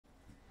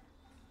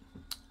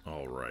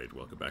Alright,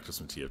 welcome back to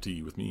some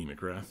TFT with me,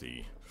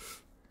 Mcwrathy.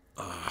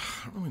 I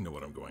don't really know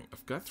what I'm going.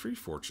 I've got 3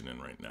 fortune in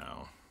right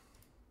now.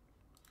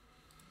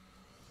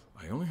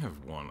 I only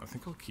have 1. I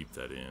think I'll keep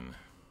that in.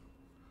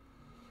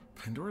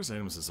 Pandora's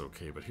items is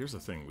okay, but here's the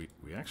thing.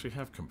 We actually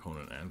have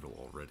component anvil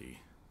already.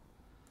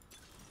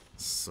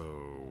 So,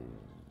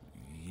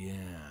 yeah.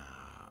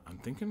 I'm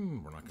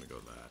thinking we're not going to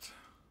go that.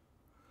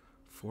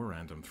 4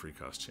 random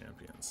 3-cost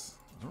champions.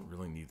 I don't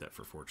really need that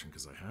for fortune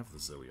because I have the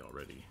Zoe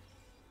already.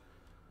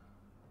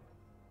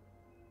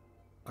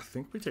 I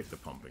think we take the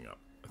pumping up.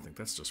 I think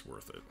that's just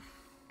worth it.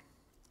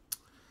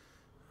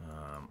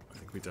 I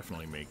think we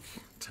definitely make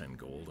 10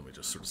 gold and we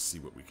just sort of see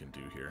what we can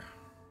do here.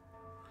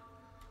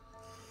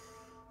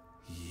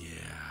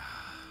 Yeah,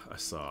 I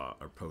saw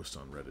a post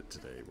on Reddit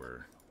today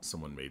where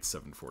someone made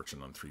 7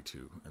 fortune on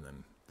 3-2 and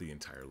then the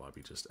entire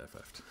lobby just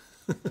FF'd.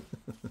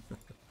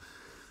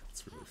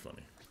 It's really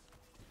funny.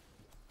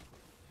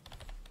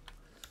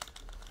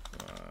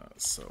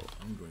 So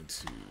I'm going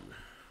to...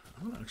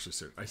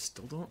 I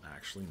still don't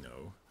actually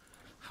know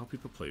how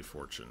people play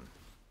fortune.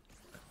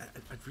 I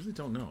really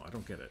don't know. I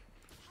don't get it.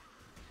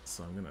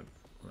 So I'm gonna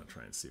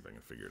try and see if I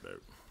can figure it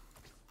out.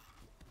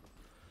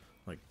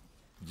 Like,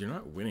 you're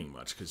not winning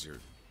much because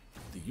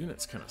the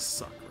units kind of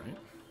suck, right?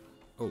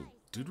 Oh,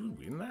 did we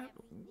win that?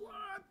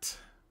 What?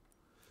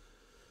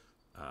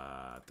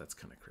 That's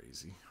kind of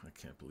crazy. I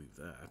can't believe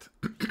that.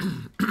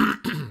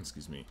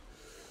 Excuse me.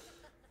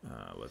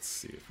 Let's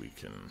see if we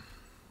can...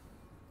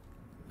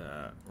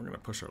 we're going to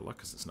push our luck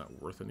because it's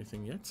not worth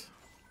anything yet.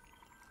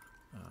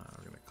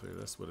 We're going to clear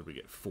this. What did we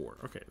get? 4.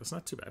 Okay, that's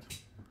not too bad.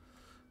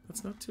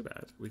 That's not too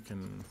bad. We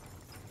can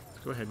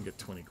go ahead and get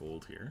 20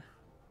 gold here.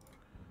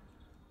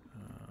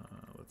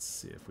 Let's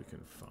see if we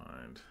can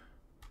find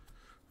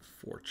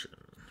fortune.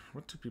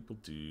 What do people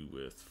do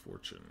with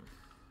fortune?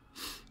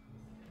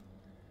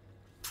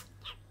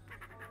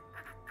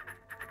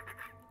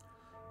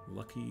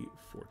 Lucky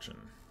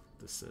fortune.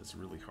 This says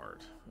really hard.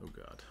 Oh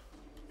god.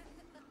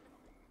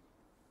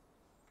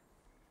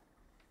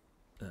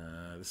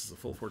 This is a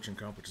full fortune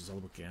comp, which is all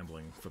about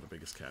gambling for the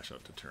biggest cash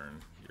out to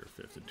turn your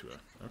 5th into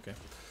a... Okay.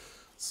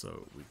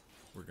 So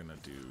we're going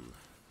to do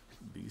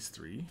these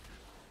 3.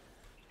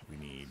 We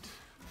need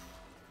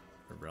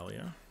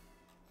Aurelia,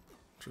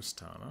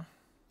 Tristana.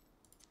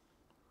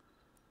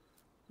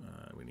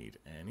 We need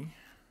Annie.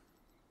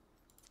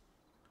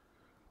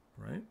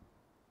 Right?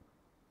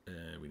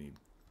 We need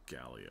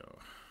Galio.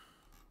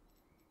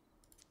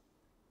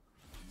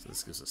 So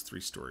this gives us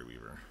 3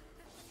 Storyweaver.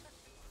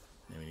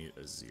 And we need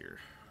Azir.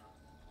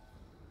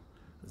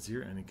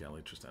 Azir, Annie,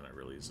 Galio, Tristana,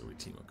 Aurelia, Zoe,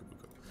 Team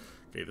Okabuko.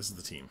 Okay, this is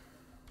the team.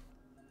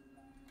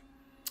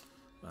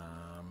 What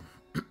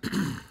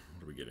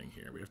are we getting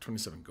here? We have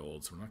 27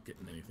 gold, so we're not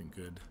getting anything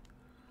good.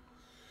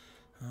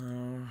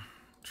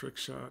 Trick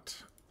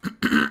shot.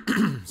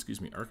 Excuse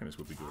me, Arcanist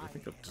would be good. I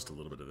think just a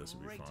little bit of this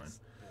would be fine.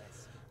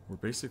 We're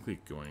basically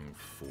going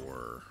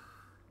for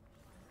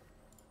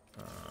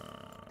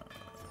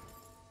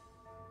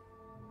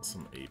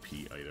some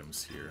AP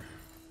items here.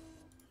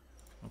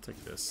 I'll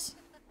take this.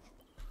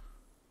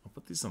 I'll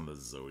put these on the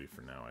Zoe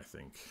for now, I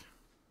think.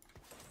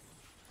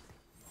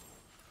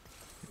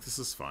 This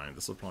is fine.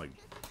 This will probably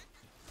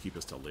keep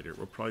us till later.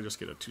 We'll probably just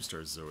get a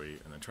 2-star Zoe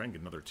and then try and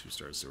get another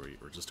 2-star Zoe,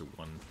 or just a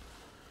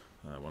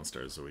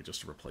 1-star Zoe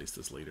just to replace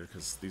this later,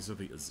 because these are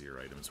the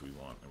Azir items we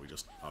want, and we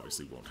just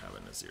obviously won't have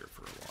an Azir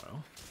for a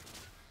while.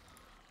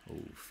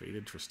 Oh,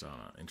 Faded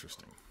Tristana.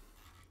 Interesting.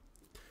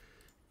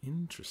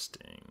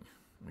 Interesting.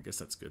 I guess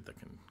that's good. That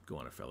can go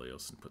on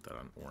Aphelios and put that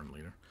on Ornn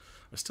later.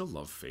 I still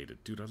love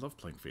Faded. Dude, I love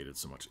playing Faded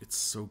so much. It's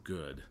so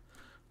good.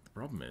 The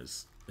problem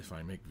is, if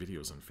I make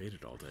videos on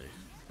Faded all day,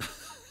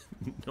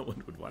 no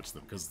one would watch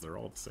them because they're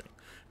all the same.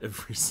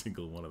 Every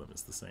single one of them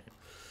is the same.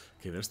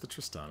 Okay, there's the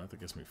Tristana. That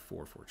gives me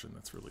 4 fortune.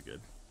 That's really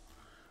good.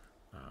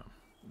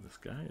 This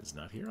guy is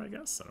not here, I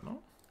guess. I don't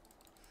know.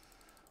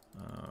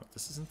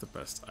 This isn't the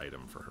best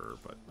item for her,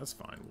 but that's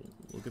fine.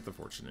 We'll get the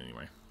fortune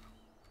anyway.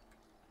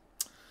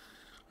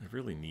 I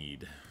really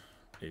need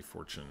a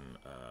fortune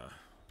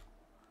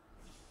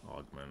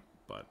augment,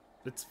 but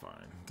it's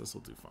fine. This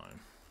will do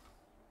fine.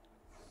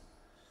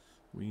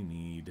 We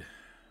need...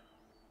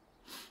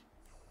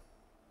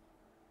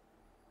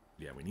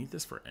 Yeah, we need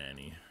this for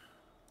Annie.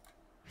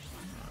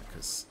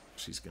 Because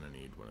she's going to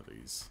need one of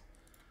these.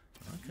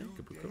 Okay,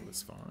 Kabuko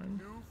is fine.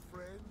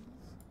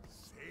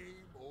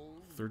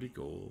 30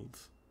 gold.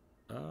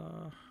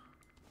 I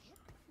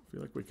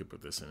feel like we could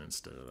put this in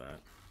instead of that.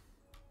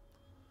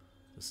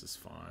 This is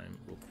fine.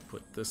 We'll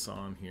put this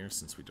on here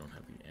since we don't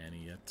have the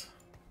Annie yet.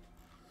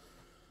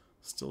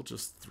 Still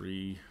just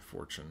 3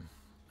 fortune,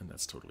 and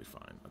that's totally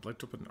fine. I'd like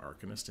to put an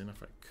Arcanist in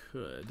if I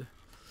could,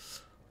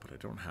 but I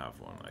don't have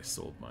one. I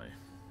sold my...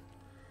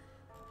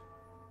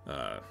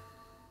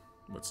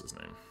 what's his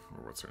name?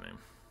 Or what's her name?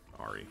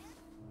 Ari.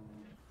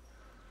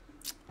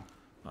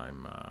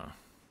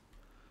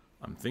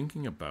 I'm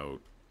thinking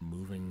about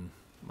moving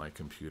my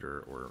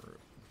computer or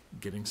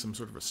getting some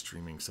sort of a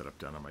streaming setup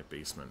down in my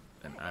basement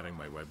and adding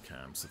my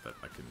webcam so that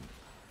I can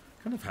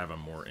kind of have a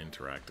more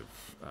interactive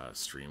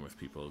stream with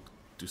people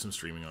do some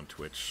streaming on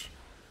Twitch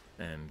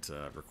and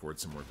record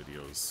some more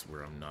videos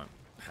where I'm not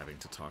having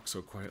to talk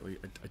so quietly.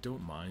 I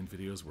don't mind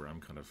videos where I'm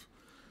kind of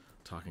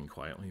talking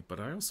quietly, but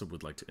I also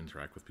would like to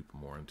interact with people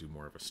more and do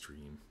more of a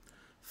stream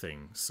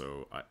thing.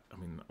 So I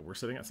mean, we're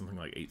sitting at something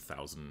like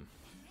 8,000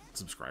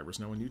 subscribers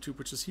now on YouTube,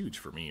 which is huge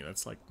for me.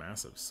 That's like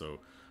massive. So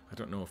I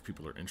don't know if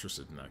people are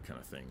interested in that kind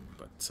of thing,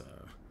 but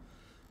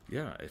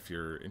yeah, if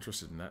you're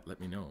interested in that, let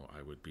me know.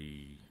 I would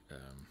be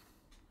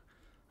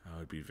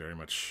very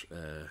much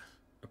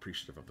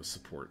appreciative of the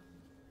support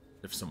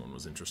if someone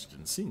was interested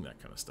in seeing that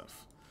kind of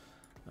stuff.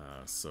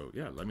 So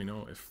yeah, let me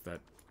know if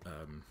that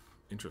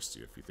interests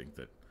you, if you think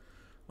that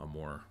a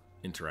more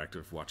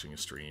interactive watching a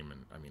stream,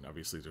 and I mean,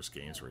 obviously there's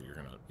games where you're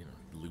gonna, you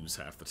know, lose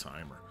half the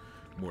time or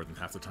more than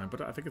half the time,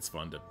 but I think it's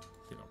fun to,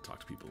 you know, talk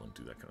to people and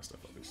do that kind of stuff,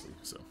 obviously.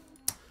 So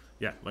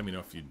yeah, let me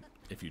know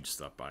if you'd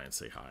stop by and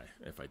say hi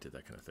if I did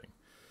that kind of thing.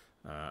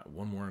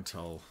 One more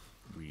until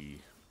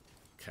we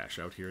cash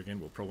out here again.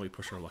 We'll probably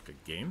push our luck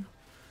again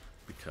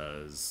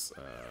because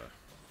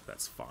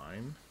that's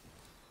fine,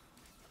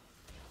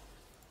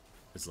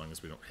 as long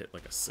as we don't hit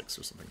like a 6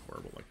 or something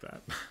horrible like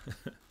that.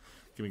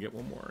 Can we get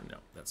one more? No,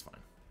 that's fine.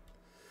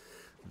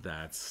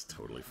 That's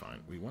totally fine.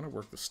 We want to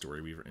work the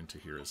Storyweaver into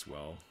here as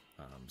well.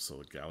 So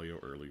the Galio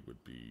early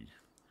would be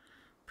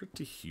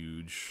pretty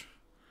huge.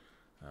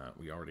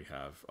 We already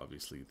have,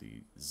 obviously,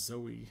 the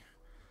Zoe.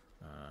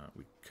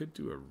 We could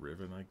do a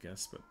Riven, I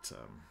guess, but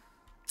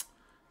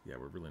yeah,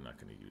 we're really not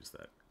going to use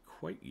that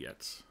quite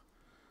yet.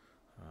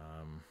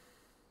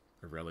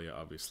 Aurelia,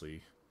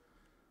 obviously.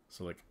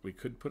 So, like, we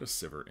could put a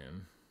Sivir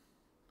in,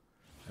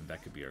 and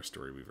that could be our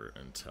Storyweaver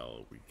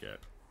until we get...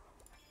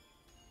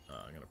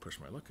 I'm going to push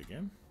my luck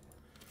again.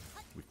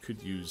 We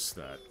could use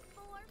that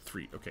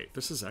 3. Okay,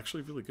 this is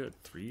actually really good.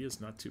 3 is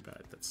not too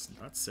bad. That's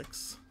not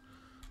 6.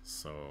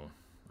 So,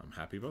 I'm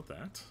happy about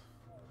that.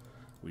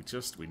 We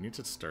need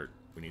to start...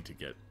 We need to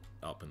get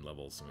up in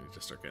levels, and we need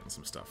to start getting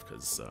some stuff,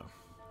 because,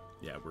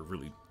 yeah, we're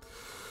really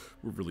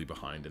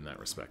behind in that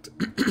respect.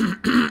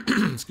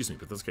 Excuse me,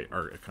 but that's okay.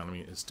 Our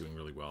economy is doing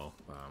really well.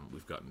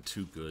 We've gotten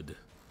 2 good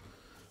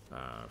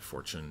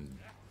fortune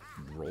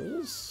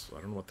rolls. I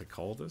don't know what they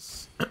call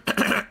this.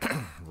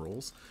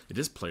 Rolls. It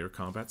is player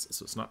combat,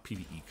 so it's not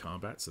PvE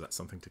combat. So that's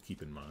something to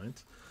keep in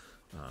mind.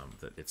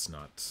 That it's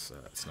not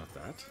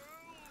that.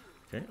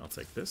 Okay, I'll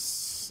take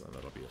this. And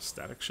that'll be a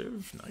static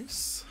shiv.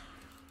 Nice.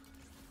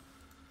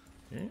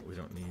 Okay, we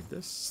don't need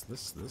this,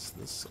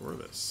 or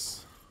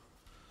this.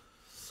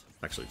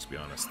 Actually, to be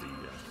honest, the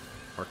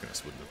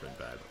Arcanist wouldn't have been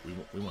bad. We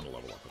want to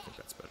level up. I think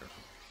that's better.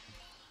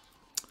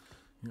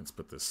 Let's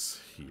put this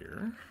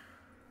here.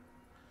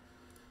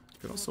 You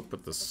could also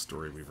put this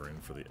Storyweaver in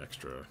for the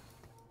extra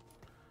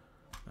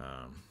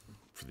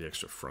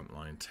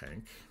frontline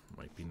tank.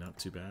 Might be not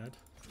too bad,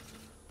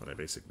 but I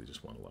basically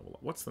just want to level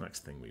up. What's the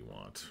next thing we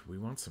want? We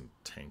want some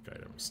tank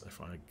items.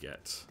 If I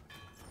get...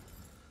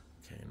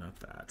 Okay, not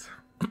that.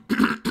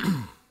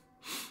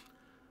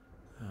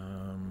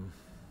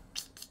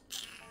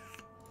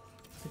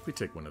 I think we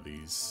take one of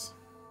these.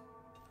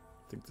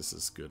 I think this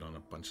is good on a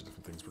bunch of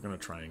different things. We're going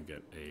to try and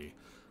get a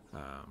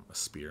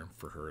spear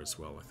for her as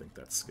well. I think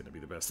that's going to be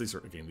the best. These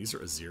are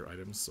Azir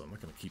items, so I'm not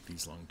going to keep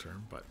these long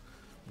term, but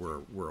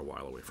we're a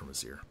while away from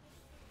Azir.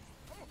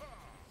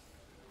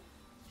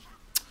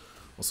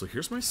 Also,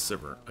 here's my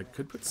Sivir. I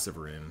could put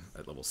Sivir in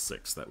at level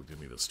 6. That would give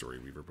me the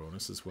Storyweaver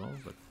bonus as well,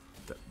 but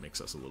that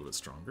makes us a little bit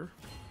stronger.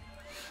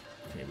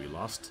 Okay, we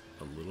lost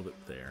a little bit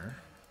there.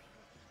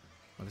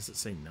 Why does it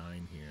say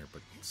 9 here,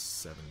 but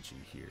 7G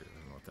here? I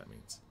don't know what that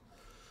means.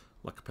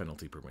 Luck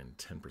penalty per win,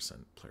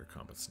 10% player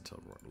combats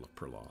until luck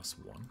per loss,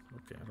 1.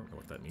 Okay, I don't know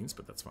what that means,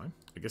 but that's fine.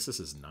 I guess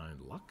this is 9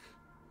 luck.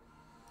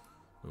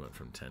 We went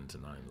from 10 to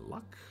 9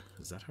 luck.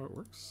 Is that how it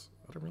works?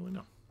 I don't really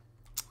know.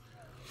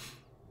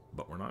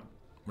 But we're not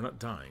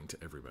dying to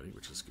everybody,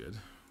 which is good.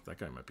 That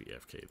guy might be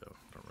AFK though.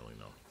 I don't really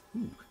know.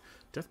 Ooh,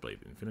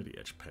 Deathblade, Infinity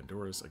Edge,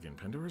 Pandora's. Again,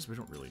 Pandora's, we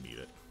don't really need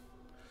it.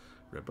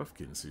 Red buff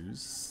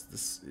Ginsu's.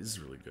 This is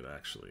really good,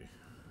 actually.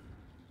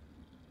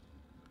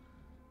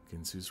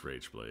 Ginsu's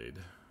Rageblade.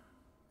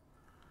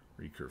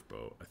 Recurve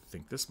Bow. I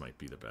think this might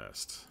be the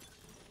best.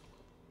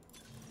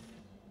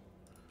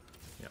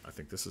 Yeah, I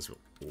think this is... Oh,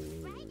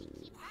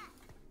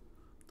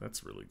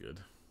 that's really good.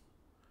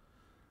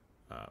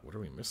 What are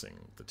we missing?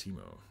 The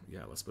Teemo.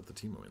 Yeah, let's put the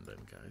Teemo in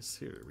then, guys.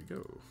 Here we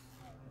go.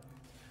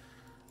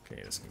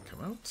 Okay, this can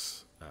come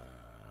out.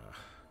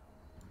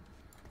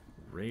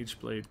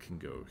 Rageblade can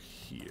go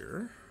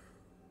here.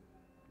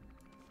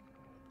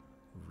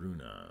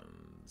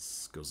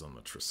 Runans goes on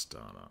the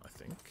Tristana, I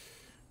think.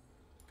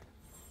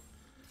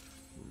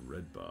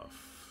 Red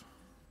buff.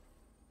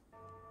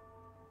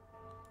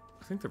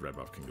 I think the red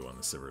buff can go on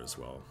the Sivir as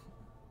well.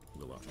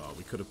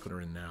 We could have put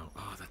her in now.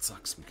 Oh, that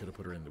sucks. We could have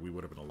put her in. We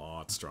would have been a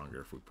lot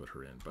stronger if we put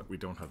her in, but we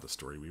don't have the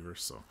Storyweaver,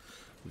 so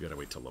we gotta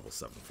wait till level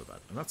 7 for that,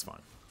 and that's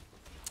fine.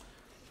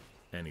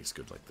 And he's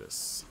good like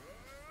this.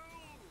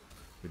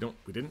 We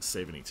didn't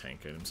save any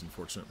tank items,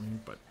 unfortunately,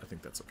 but I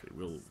think that's okay.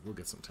 We'll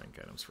get some tank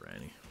items for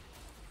Annie.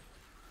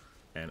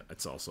 And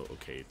it's also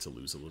okay to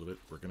lose a little bit.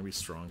 We're going to be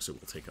strong, so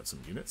we'll take out some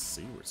units.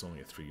 See, it's only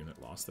a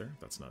 3-unit loss there.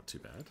 That's not too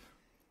bad.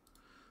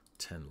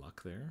 10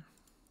 luck there.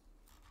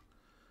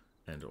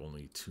 And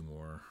only 2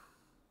 more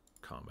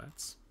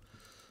combats.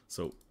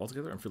 So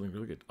altogether, I'm feeling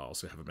really good. I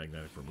also have a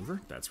magnetic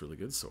remover. That's really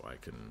good, so I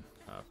can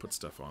put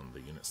stuff on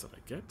the units that I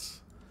get.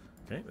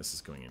 Okay, this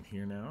is going in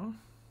here now.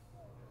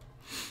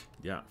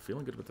 Yeah,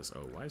 feeling good with this.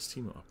 Oh, why is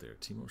Timo up there?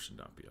 Timo should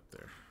not be up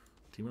there.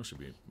 Timo should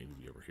be maybe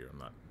be over here. I'm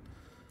not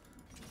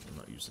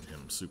using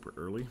him super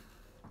early.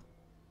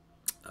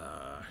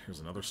 Here's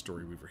another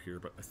Storyweaver here,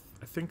 but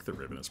I think the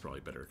Ribbon is probably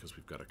better because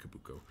we've got a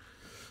Kabuko.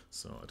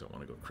 So I don't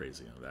want to go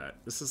crazy on that.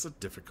 This is a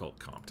difficult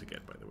comp to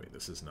get, by the way.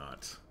 This is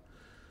not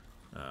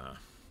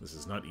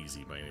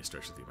easy by any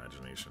stretch of the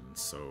imagination.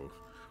 So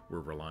we're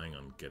relying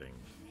on getting,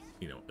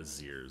 you know,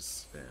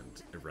 Azir's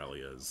and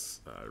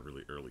Irelia's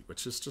really early,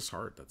 which is just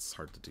hard. That's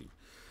hard to do.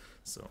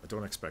 So I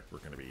don't expect we're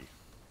going to be,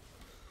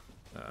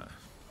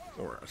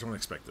 or I don't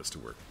expect this to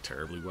work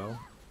terribly well.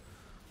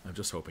 I'm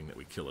just hoping that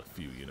we kill a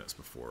few units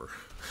before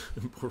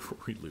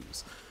we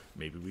lose.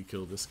 Maybe we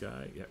kill this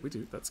guy. Yeah, we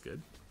do. That's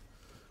good.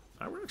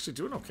 We're actually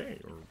doing okay,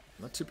 or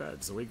not too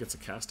bad. Zoe gets a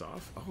cast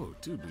off. Oh,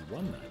 dude, we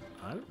won that.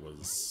 I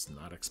was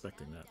not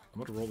expecting that. I'm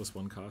going to roll this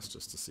 1 cost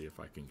just to see if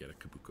I can get a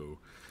Kabuko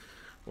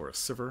or a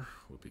Sivir.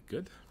 Would be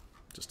good.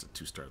 Just a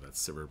 2-star that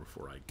Sivir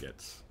before I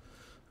get...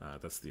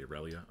 that's the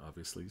Irelia,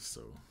 obviously,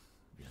 so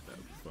yeah, that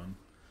would be fun.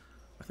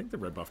 I think the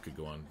red buff could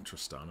go on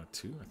Tristana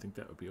too. I think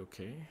that would be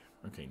okay.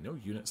 Okay, no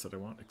units that I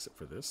want except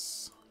for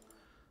this.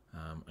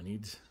 I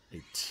need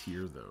a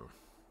tier though.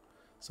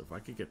 So if I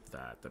could get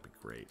that, that'd be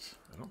great.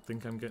 I don't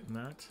think I'm getting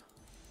that.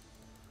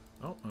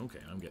 Oh, okay,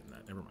 I'm getting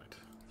that. Never mind.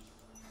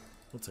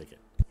 We'll take it.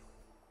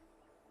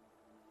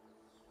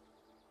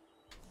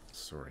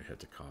 Sorry, I had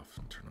to cough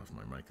and turn off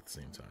my mic at the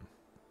same time.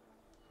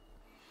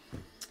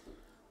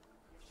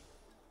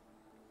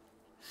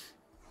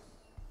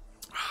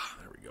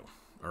 There we go.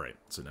 Alright,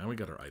 so now we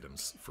got our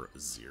items for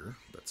Azir.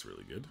 That's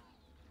really good.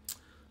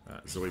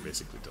 Zoe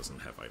basically doesn't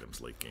have items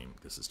late game.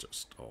 This is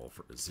just all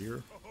for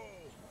Azir.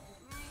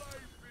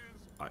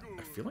 I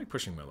feel like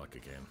pushing my luck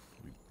again.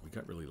 We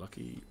got really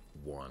lucky.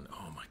 1.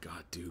 Oh my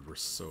god, dude, we're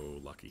so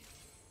lucky.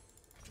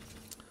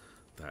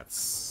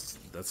 That's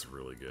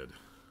really good.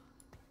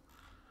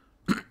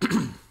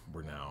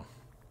 We're now...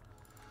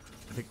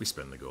 I think we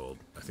spend the gold.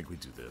 I think we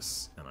do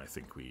this, and I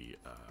think we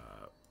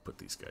put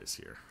these guys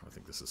here. I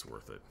think this is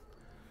worth it.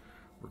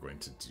 We're going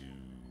to do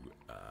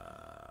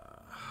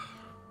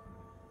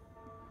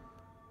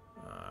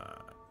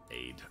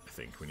aid, I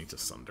think. We need to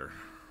sunder.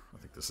 I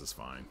think this is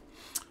fine.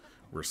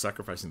 We're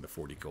sacrificing the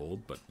 40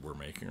 gold, but we're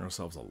making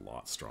ourselves a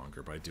lot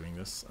stronger by doing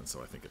this, and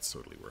so I think it's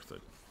totally worth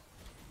it.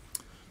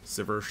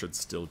 Sivir should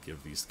still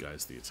give these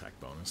guys the attack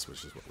bonus,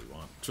 which is what we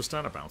want.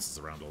 Tristana bounces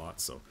around a lot,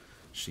 so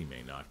she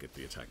may not get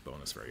the attack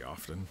bonus very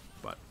often,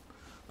 but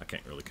I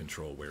can't really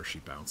control where she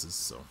bounces,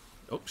 so...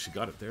 Oh, she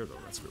got it there, though.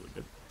 That's really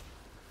good.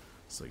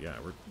 So yeah,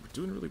 we're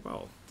doing really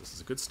well. This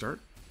is a good start.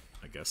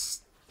 I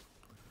guess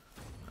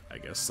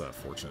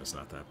fortune is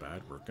not that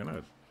bad. We're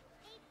gonna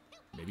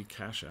maybe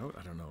cash out.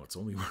 I don't know. It's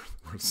only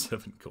worth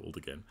 7 gold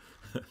again.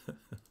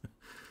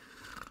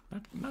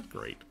 not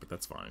great, but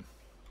that's fine.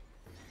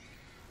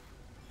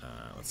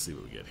 Let's see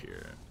what we get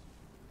here.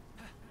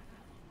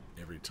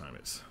 Every time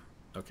it's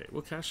okay.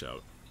 We'll cash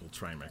out. We'll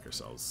try and make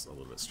ourselves a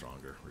little bit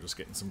stronger. We're just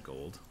getting some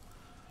gold,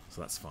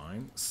 so that's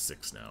fine.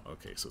 6 now.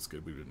 Okay, so it's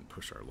good we didn't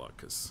push our luck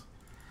because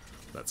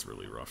that's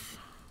really rough.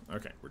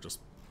 Okay,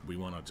 we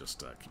want to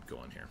just keep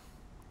going here.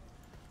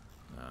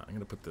 I'm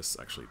gonna put this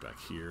actually back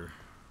here.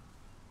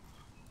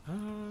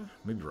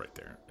 Maybe right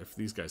there. If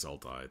these guys all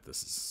died,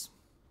 this is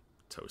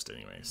toast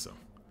anyway. So,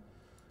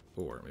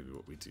 or maybe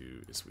what we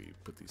do is we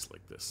put these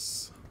like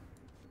this,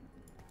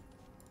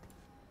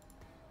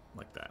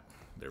 like that.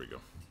 There we go.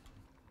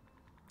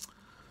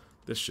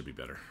 This should be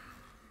better.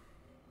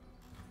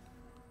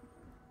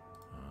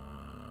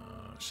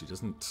 She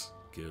doesn't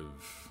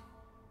give.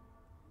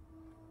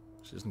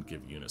 She doesn't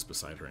give units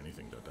beside her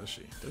anything, though, does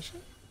she? Does she?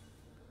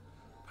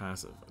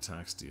 Passive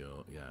attack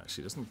steal. Yeah,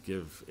 she doesn't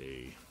give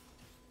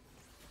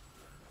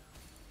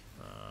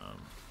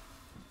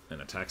an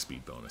attack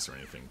speed bonus or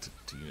anything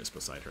to units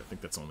beside her. I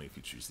think that's only if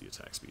you choose the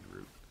attack speed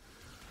route.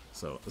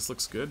 So this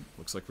looks good.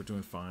 Looks like we're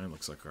doing fine.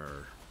 Looks like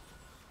our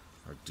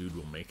dude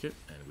will make it,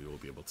 and we will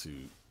be able to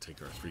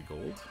take our 3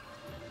 gold.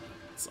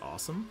 It's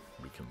awesome.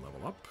 We can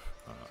level up.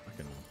 I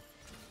can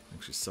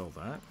actually sell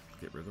that.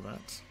 Get rid of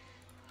that.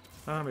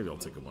 Maybe I'll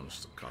take a 1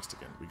 cost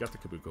again. We got the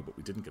Kabuko, but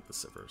we didn't get the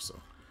Sivir, so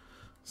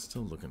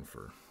still looking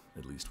for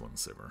at least 1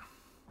 Sivir.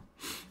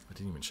 I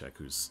didn't even check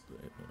who's...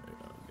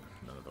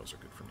 none of those are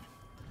good for me.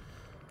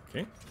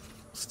 Okay,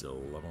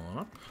 still leveling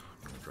up.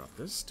 I'm going to drop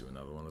this, do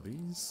another one of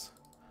these.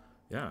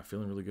 Yeah,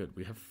 feeling really good.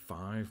 We have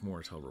 5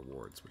 more Tell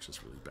rewards, which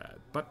is really bad.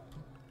 But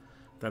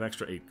that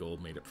extra 8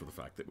 gold made up for the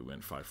fact that we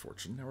went 5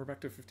 fortune. Now we're back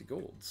to 50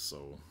 gold,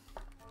 so...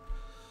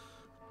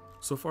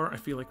 So far, I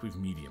feel like we've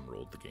medium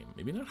rolled the game.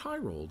 Maybe not high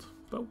rolled,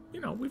 but,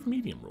 you know, we've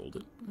medium rolled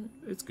it.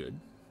 It's good.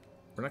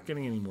 We're not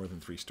getting any more than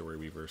 3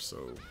 Storyweavers,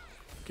 so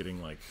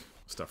getting, like,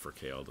 stuff for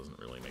Kale doesn't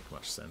really make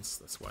much sense.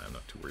 That's why I'm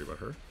not too worried about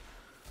her.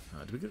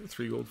 Do we get the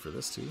 3 gold for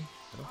this too?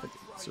 I don't think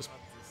it's just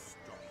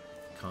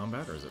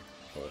combat, or is it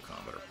all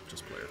combat, or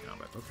just player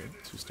combat? Okay,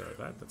 2-star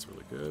that. That's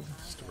really good.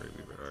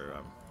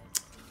 Storyweaver.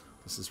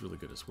 This is really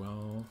good as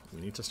well.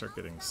 We need to start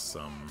getting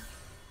some.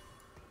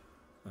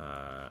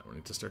 We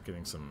need to start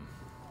getting some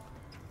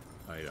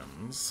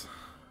items.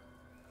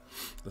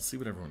 Let's see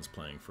what everyone's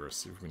playing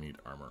first. See if we need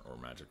armor or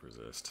magic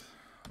resist.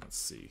 Let's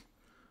see.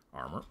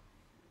 Armor.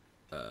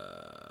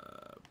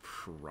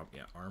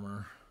 Yeah,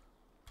 armor.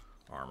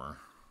 Armor.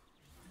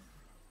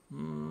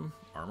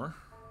 Armor.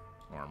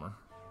 Armor.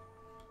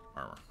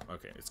 Armor.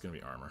 Okay, it's gonna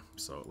be armor.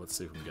 So let's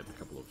see if we can get a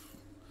couple of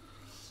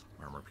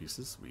armor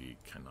pieces. We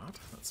cannot.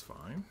 That's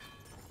fine.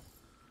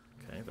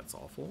 Okay, that's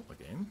awful.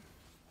 Again.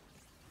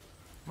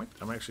 I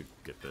might actually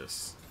get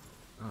this.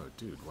 Oh,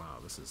 dude, wow,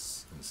 this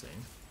is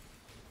insane.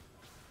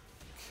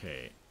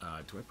 Okay,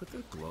 do I put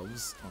the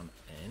gloves on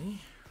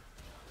Annie?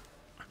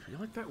 I feel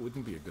like that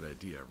wouldn't be a good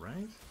idea,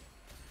 right?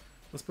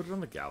 Let's put it on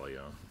the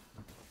Galio.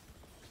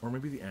 Or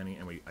maybe the Annie,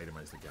 and we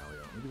itemize the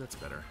Galio. Maybe that's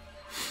better.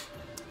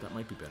 That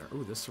might be better.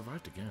 Oh, this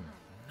survived again.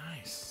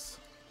 Nice.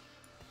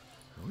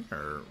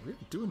 We're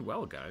doing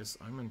well, guys.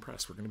 I'm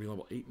impressed. We're going to be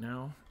level 8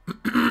 now.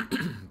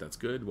 That's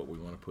good. What we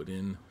want to put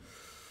in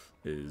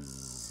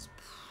is...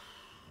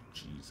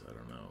 Jeez, I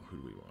don't know. Who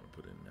do we want to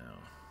put in now?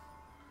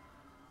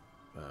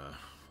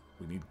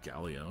 We need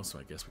Galio, so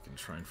I guess we can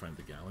try and find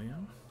the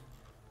Galio.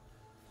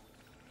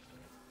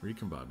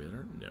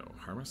 Recombobulator? No.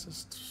 Harm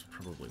Assist?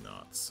 Probably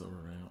not. So,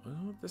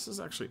 oh, this is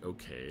actually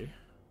okay.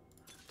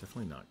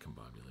 Definitely not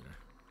Combobulator.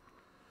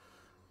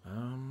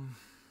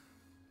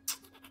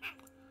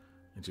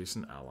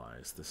 Adjacent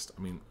allies. This,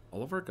 I mean,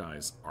 all of our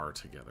guys are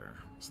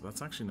together, so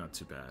that's actually not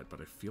too bad, but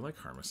I feel like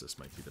Harm Assist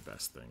might be the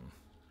best thing.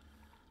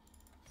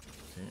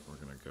 Okay, we're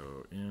gonna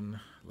go in.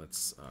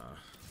 Let's,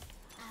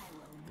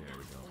 there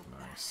we go.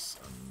 Nice.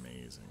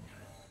 Amazing.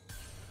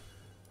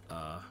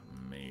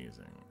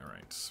 Amazing.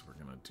 Alright, we're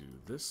gonna do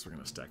this. We're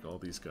gonna stack all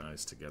these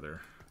guys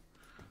together.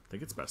 I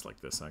think it's best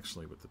like this,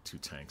 actually, with the 2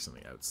 tanks on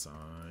the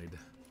outside.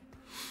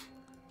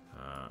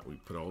 We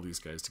put all these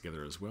guys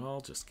together as well.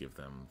 Just give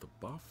them the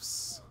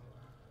buffs.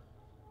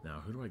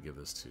 Now, who do I give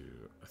this to?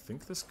 I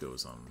think this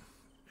goes on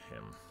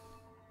him.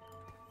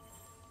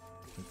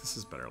 I think this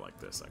is better like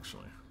this,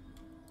 actually.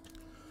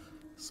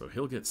 So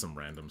he'll get some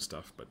random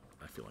stuff, but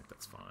I feel like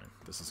that's fine.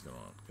 This is gonna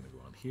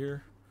go on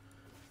here.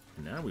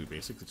 And now we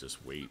basically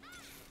just wait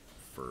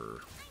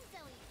for...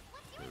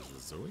 There's the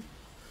Zoe.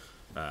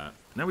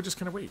 Now we just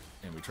kind of wait,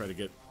 and we try to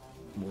get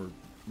more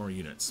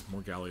units,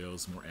 more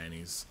Galios, more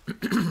Annies.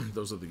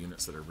 Those are the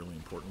units that are really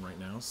important right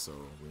now, so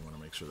we want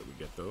to make sure that we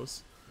get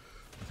those.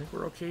 I think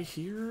we're okay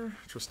here.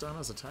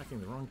 Tristana's attacking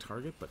the wrong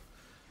target, but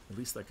at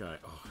least that guy...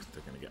 Oh,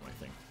 they're going to get my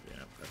thing.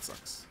 Yeah, that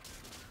sucks.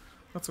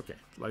 That's okay.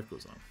 Life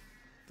goes on.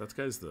 That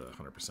guy's the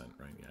 100%,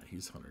 right? Yeah,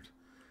 he's 100.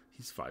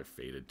 He's 5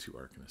 faded, 2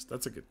 Arcanist.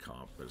 That's a good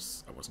comp. I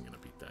wasn't going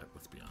to beat that,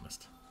 let's be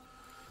honest.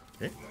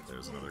 Okay,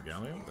 there's another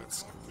Galio.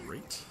 That's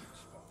great.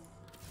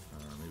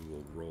 Maybe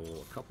we'll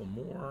roll a couple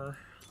more.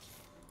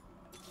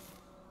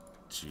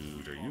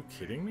 Dude, are you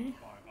kidding me?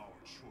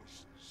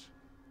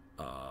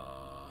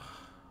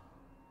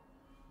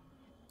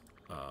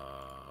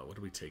 What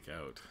do we take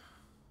out?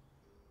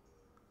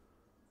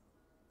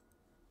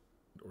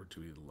 Or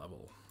do we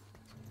level?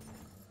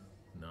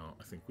 No,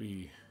 I think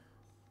we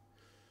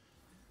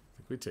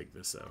take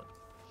this out.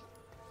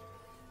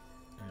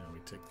 And we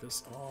take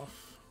this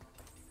off.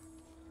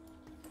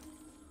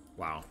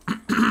 Wow.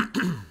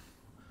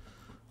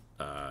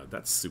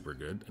 That's super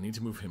good. I need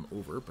to move him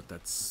over, but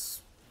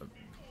that's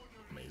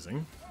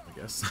amazing, I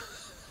guess.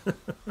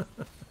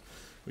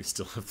 We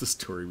still have the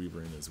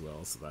Storyweaver in as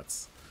well, so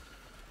that's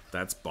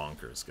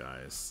bonkers,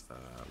 guys.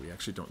 We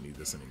actually don't need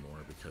this anymore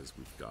because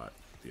we've got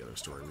the other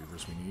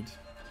Storyweavers we need.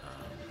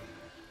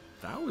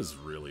 That was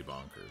really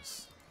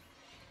bonkers.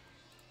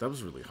 That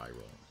was really high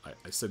roll.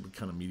 I said we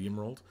kind of medium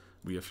rolled.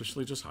 We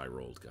officially just high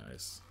rolled,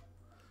 guys.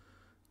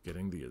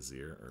 Getting the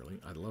Azir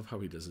early. I love how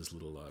he does his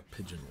little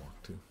pigeon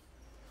walk, too.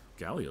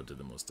 Galio did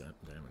the most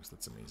damage.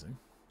 That's amazing.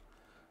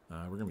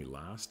 We're going to be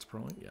last,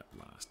 probably. Yeah,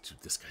 last.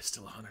 Dude, this guy's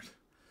still 100.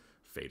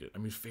 Faded. I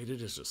mean,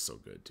 Faded is just so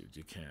good, dude.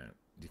 You can't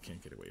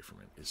get away from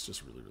it. It's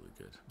just really, really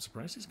good. I'm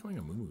surprised he's going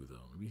a Mumu,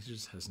 though. Maybe he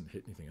just hasn't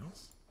hit anything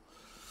else.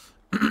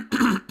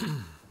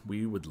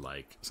 We would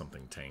like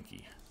something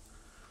tanky.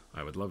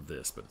 I would love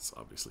this, but it's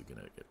obviously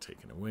going to get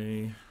taken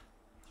away.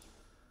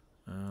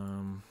 I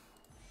mean,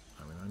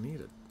 I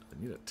need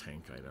a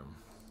tank item.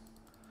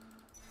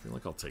 I feel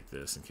like I'll take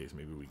this in case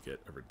maybe we get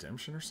a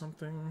redemption or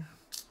something.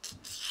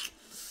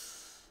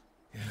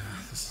 Yeah,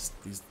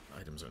 these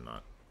items are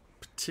not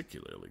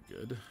particularly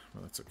good.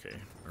 Well, that's okay.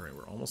 Alright,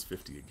 we're almost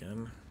 50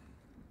 again.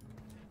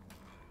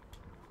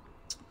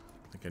 I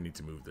think I need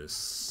to move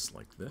this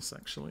like this,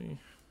 actually.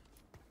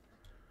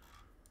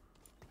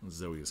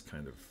 Zoe is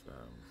kind of...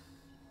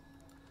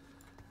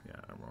 yeah,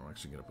 I'm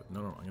actually going to put...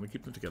 No, I'm going to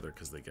keep them together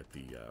because they get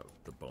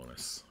the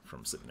bonus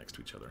from sitting next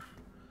to each other.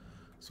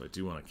 So I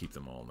do want to keep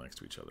them all next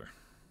to each other.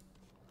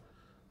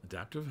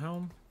 Adaptive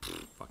Helm?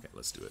 Fuck it,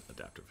 let's do it.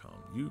 Adaptive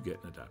helm. You get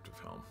an adaptive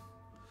helm.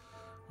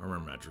 Armor,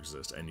 magic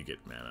resist, and you get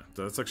mana.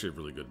 So that's actually a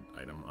really good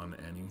item on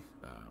Annie,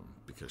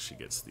 because she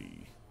gets the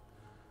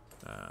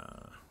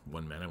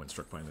 1 mana when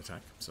struck by an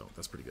attack. So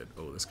that's pretty good.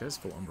 Oh, this guy's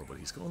full umbral, but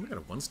he's only got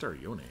a 1-star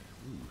Yone.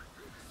 Ooh.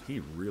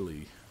 He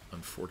really,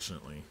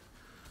 unfortunately,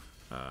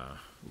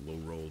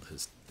 low-rolled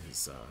his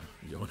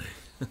Yone.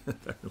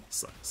 That really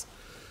sucks.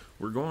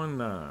 We're going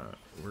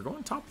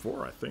top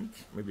 4, I think.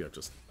 Maybe I've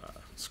just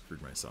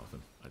screwed myself,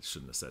 and I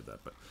shouldn't have said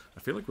that. But I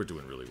feel like we're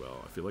doing really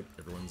well. I feel like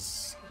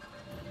everyone's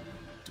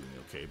doing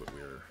okay, but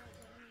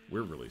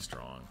we're really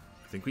strong.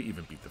 I think we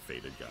even beat the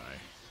Faded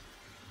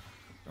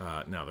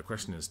guy. Now the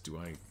question is, do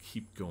I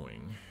keep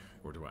going,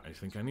 or do I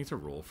think I need to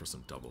roll for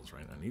some doubles,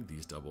 right? I need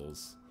these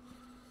doubles.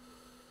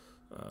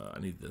 I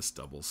need this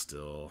double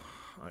still.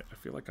 I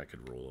feel like I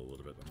could roll a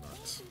little bit. I'm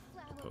not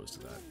opposed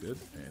to that. Good.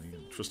 And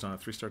Tristana,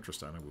 3-star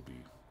Tristana would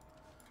be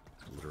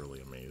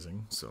literally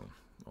amazing, so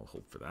I'll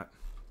hold for that.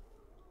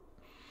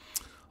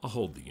 I'll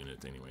hold the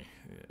unit anyway.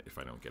 If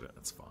I don't get it,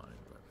 that's fine,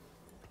 but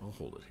I'll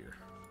hold it here.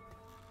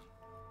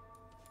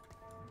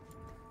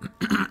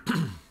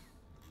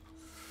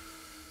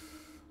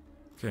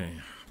 Okay,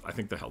 I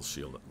think the health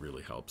shield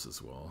really helps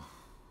as well,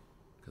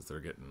 because they're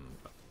getting...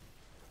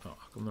 Oh,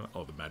 how come not?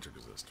 Oh, the magic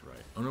resist,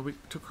 right. Oh no, we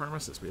took harm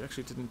assist. We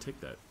actually didn't take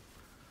that.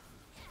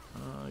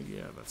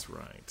 Yeah, that's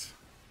right.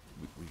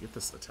 We get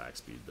this attack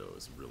speed, though,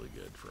 is really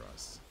good for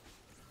us.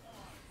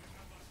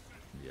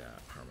 Yeah,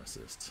 harm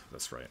assist.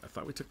 That's right. I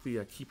thought we took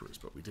the keepers,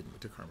 but we didn't. We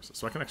took harm assist.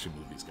 So I can actually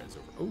move these guys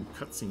over. Oh,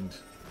 cutscene.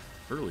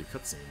 Early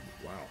cutscene.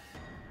 Wow.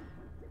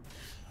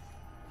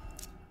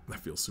 That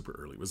feels super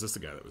early. Was this the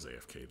guy that was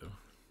AFK, though?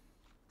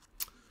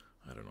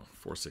 I don't know.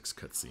 4-6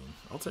 cutscene.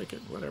 I'll take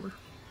it. Whatever.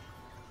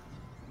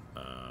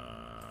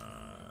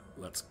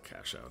 Let's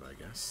cash out, I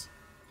guess.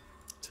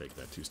 Take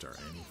that 2-star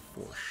Annie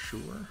for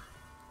sure.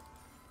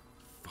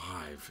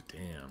 5.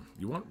 Damn.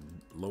 You want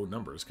low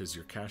numbers because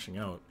you're cashing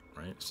out,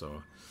 right?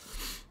 So,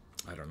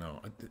 I don't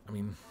know. I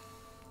mean,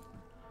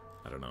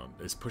 I don't know.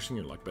 Is pushing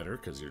your luck better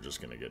because you're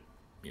just going to get,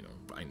 you know,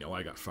 I know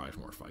I got 5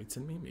 more fights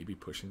in me. Maybe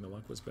pushing the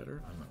luck was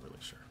better. I'm not really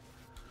sure.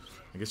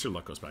 I guess your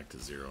luck goes back to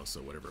 0, so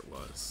whatever it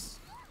was.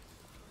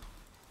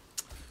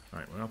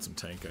 Alright, we got some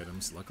tank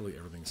items. Luckily,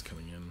 everything's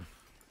coming in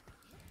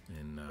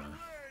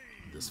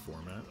this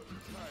format.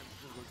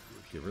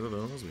 Get rid of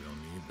those. We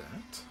don't need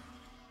that.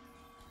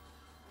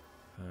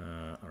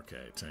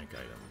 Okay, tank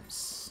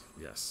items.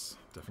 Yes,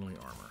 definitely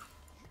armor.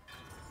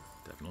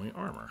 Definitely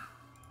armor.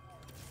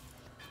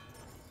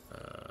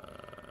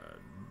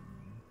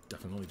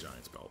 Definitely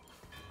Giant's Belt.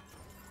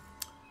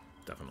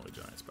 Definitely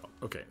Giant's Belt.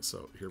 Okay,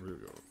 so here we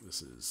go.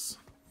 This is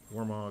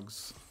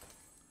Warmogs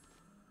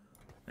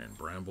and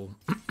Bramble.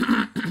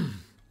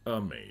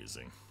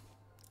 Amazing.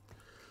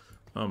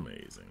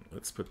 Amazing.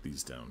 Let's put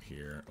these down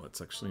here.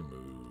 Let's actually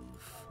move...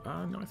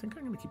 no, I think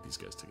I'm going to keep these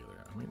guys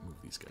together. I might move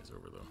these guys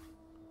over, though.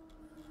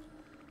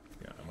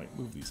 Yeah, I might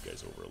move these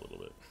guys over a little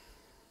bit.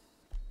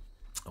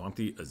 I want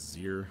the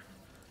Azir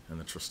and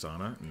the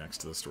Tristana next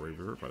to the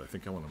Storyweaver, but I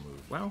think I want to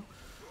move... Well,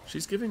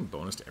 she's giving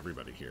bonus to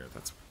everybody here.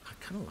 That's... I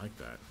kind of like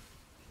that.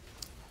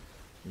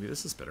 Maybe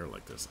this is better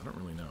like this. I don't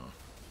really know.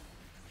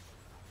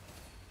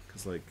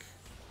 Because, like...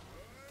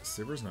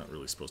 Sivir's not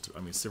really supposed to... I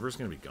mean, Sivir's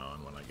going to be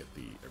gone when I get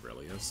the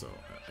Aurelia, so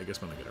I guess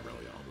when I get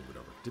Aurelia, I'll move it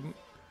over.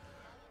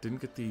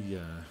 Didn't get the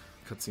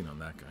cutscene on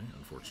that guy,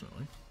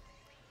 unfortunately.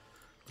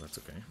 But that's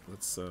okay.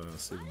 Let's see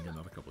if we can get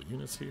another couple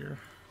units here.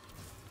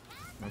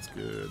 That's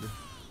good.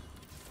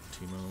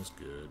 Teemo's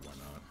good. Why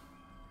not?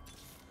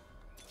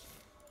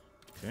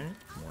 Okay,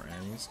 more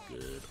Annies.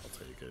 Good. I'll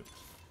take it.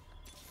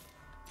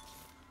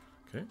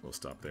 Okay, we'll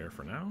stop there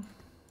for now.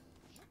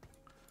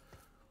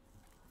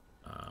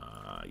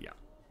 Yeah.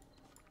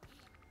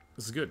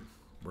 This is good.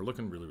 We're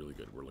looking really, really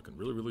good. We're looking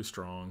really, really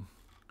strong.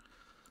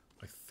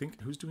 I think...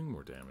 Who's doing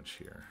more damage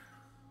here?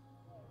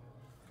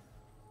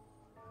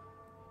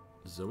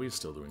 Zoe is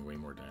still doing way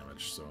more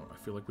damage, so I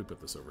feel like we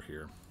put this over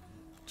here.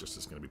 Just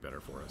is going to be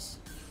better for us.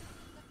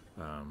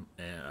 And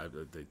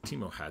the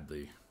Teemo had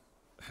the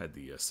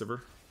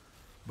Sivir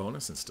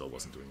bonus and still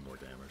wasn't doing more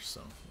damage,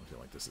 so I feel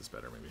like this is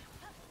better maybe.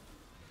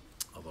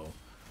 Although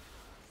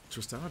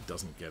Tristana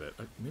doesn't get it.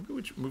 Maybe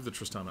we should move the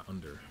Tristana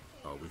under.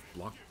 Oh, we've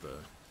blocked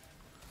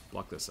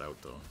this out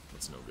though.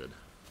 That's no good.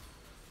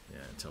 Yeah,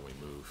 until we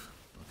move.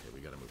 Okay, we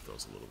gotta move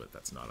those a little bit.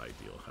 That's not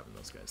ideal having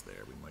those guys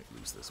there. We might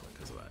lose this one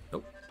because of that.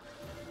 Oh,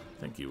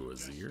 thank you,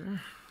 Azir.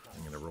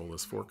 I'm gonna roll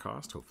this 4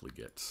 cost. Hopefully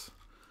get.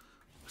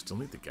 We still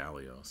need the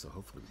Galio, so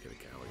hopefully we get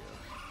a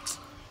Galio.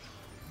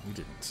 We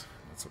didn't.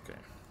 That's okay.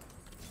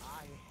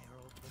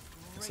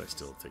 Guess I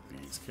still take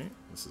these. Okay,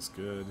 this is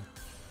good.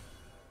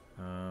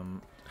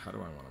 How do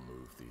I want to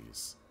move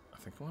these? I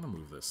think I want to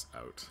move this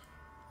out.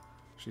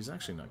 She's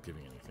actually not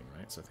giving anything,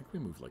 right? So I think we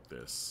move like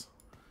this,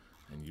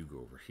 and you go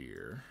over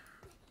here.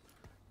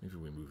 Maybe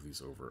we move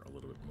these over a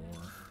little bit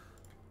more.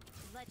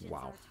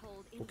 Wow.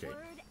 Okay.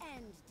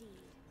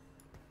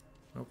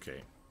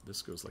 Okay.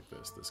 This goes like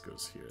this. This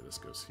goes here. This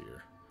goes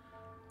here.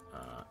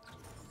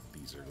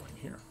 These are going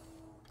here.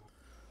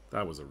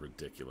 That was a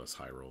ridiculous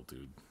high roll,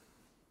 dude.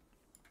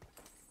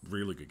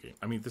 Really good game.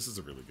 I mean, this is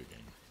a really good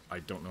game. I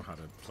don't know how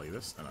to play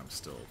this, and I'm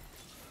still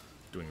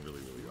doing really,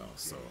 really well,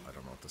 so I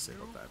don't know what to say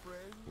about that.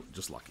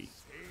 Just lucky.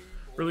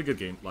 Really good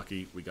game.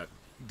 Lucky. We got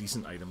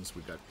decent items.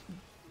 We got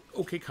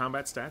okay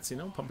combat stats, you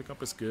know. Pumping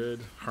up is good.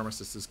 Harm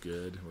assist is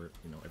good. We're,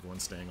 you know,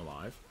 everyone's staying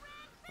alive.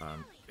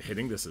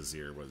 Hitting this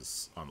Azir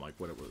was on, like,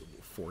 what it was,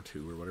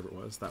 4-2 or whatever it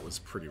was. That was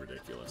pretty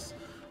ridiculous.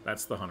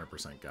 That's the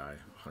 100% guy,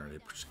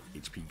 100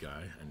 HP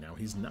guy, and now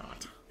he's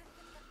not.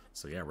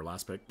 So yeah, we're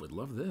last pick. Would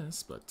love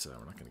this, but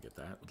we're not going to get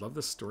that. Would love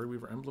this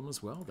Storyweaver emblem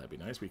as well. That'd be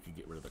nice. We could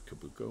get rid of the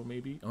Kabuko,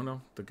 maybe. Oh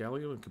no, the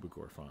Galio and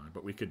Kabuko are fine,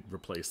 but we could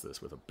replace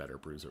this with a better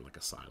bruiser, like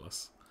a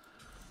Silas.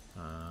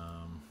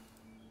 Yeah,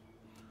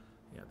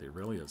 the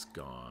Aurelia's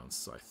gone,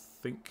 so I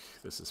think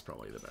this is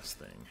probably the best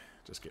thing.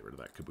 Just get rid of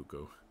that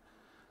Kabuko.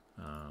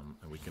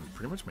 And we can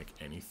pretty much make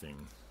anything.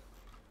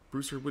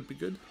 Bruiser would be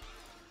good.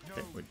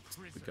 Okay, we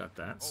got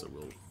that, so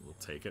we'll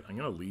take it. I'm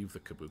gonna leave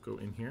the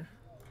Kabuko in here.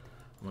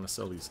 I'm gonna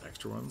sell these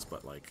extra ones,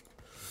 but like,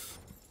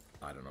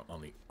 I don't know, on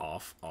the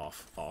off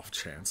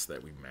chance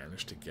that we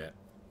manage to get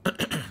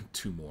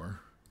 2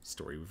 more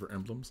Storyweaver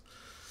emblems,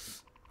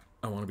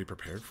 I want to be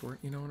prepared for it.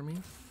 You know what I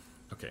mean?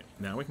 Okay,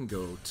 now we can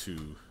go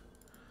to.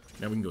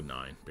 Now we can go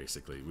 9,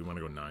 basically. We want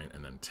to go 9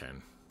 and then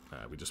 10.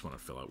 We just want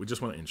to fill out. We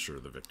just want to ensure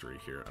the victory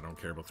here. I don't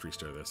care about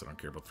 3-star this. I don't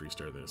care about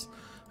 3-star this.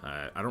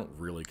 I don't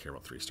really care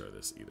about 3-star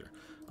this either.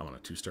 I want a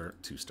 2-star,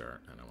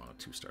 2-star, and I want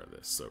a 2-star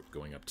this. So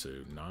going up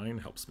to 9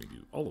 helps me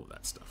do all of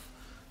that stuff.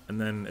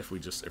 And then if we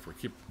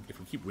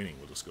keep winning,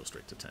 we'll just go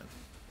straight to 10.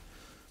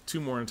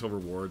 2 more until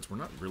rewards. We're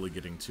not really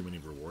getting too many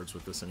rewards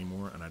with this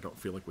anymore, and I don't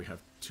feel like we have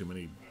too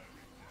many,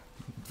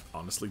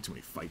 honestly, too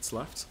many fights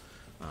left.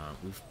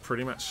 We've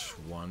pretty much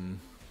won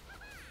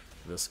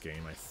this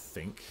game, I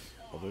think.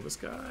 Although this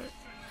guy,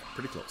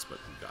 pretty close, but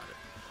we got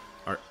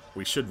it. Alright,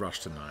 we should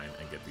rush to 9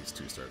 and get these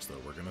 2-stars, though.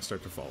 We're going to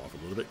start to fall off a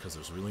little bit because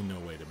there's really no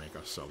way to make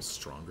ourselves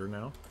stronger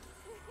now.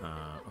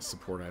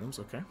 Support items,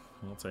 okay.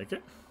 I'll take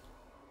it.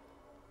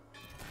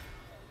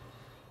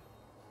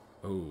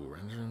 Oh,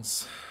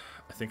 Renderance.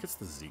 I think it's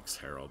the Zeke's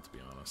Herald, to be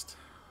honest.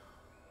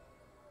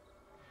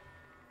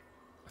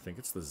 I think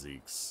it's the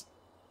Zeke's.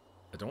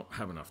 I don't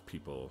have enough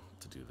people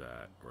to do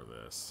that or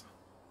this.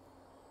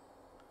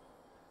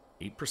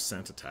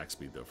 8% attack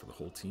speed, though, for the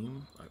whole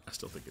team. I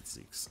still think it's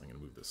Zeke's. I'm going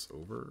to move this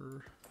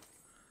over.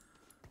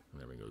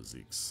 And there we go,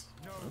 Zeke's.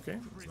 Okay,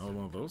 there's another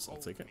one of those. I'll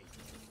take it.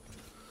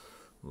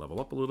 Level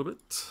up a little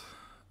bit.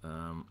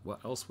 What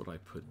else would I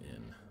put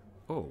in?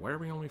 Oh, why are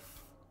we only...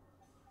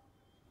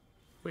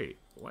 Wait,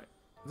 what?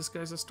 This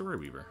guy's a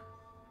Storyweaver.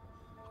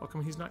 How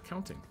come he's not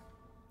counting?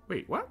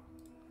 Wait, what?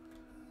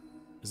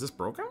 Is this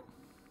broken?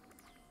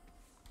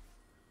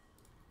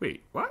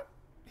 Wait, what?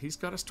 He's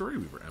got a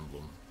Storyweaver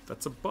emblem.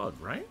 That's a bug,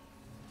 right?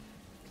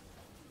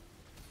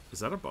 Is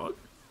that a bug?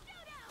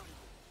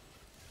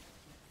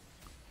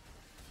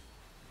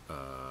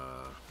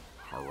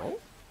 Hello?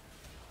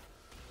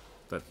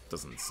 That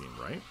doesn't seem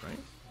right?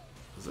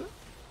 Is it?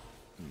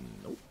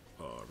 Nope.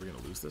 Are we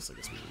gonna lose this? I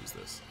guess we lose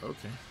this.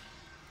 Okay.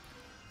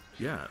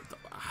 Yeah,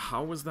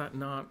 how was that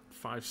not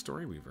 5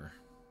 Storyweaver?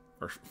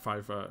 Or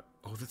 5, oh,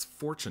 that's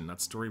Fortune, not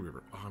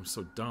Storyweaver. Oh, I'm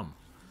so dumb.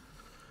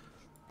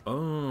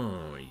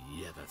 Oh,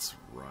 yeah, that's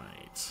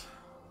right.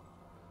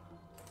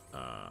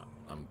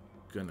 I'm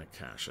gonna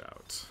cash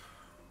out.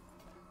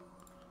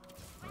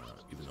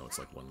 Even though it's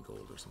like 1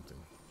 gold or something.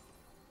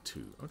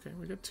 2. Okay,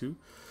 we got 2.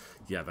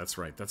 Yeah, that's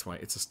right. That's why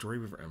it's a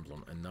Storyweaver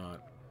emblem and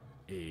not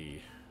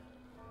a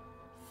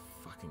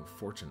fucking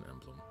Fortune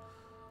emblem.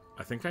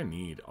 I think I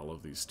need all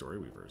of these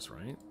Storyweavers,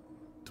 right?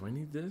 Do I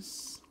need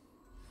this?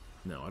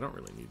 No, I don't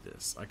really need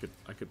this. I could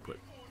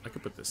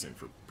put this in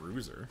for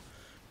Bruiser.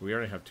 We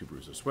already have 2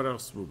 Bruisers. What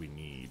else will we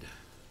need?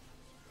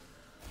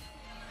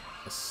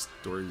 A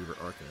Storyweaver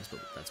Arcanist, but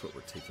that's what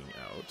we're taking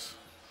out.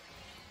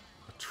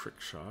 A Trick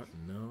Shot?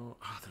 No.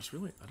 There's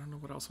really... I don't know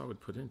what else I would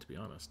put in, to be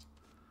honest.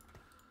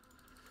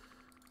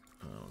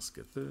 Let's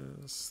get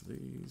this.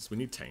 These. We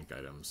need tank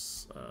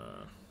items.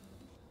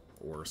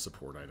 Or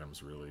support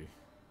items, really.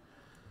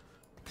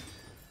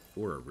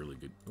 Or a really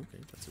good...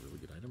 Okay, that's a really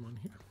good item on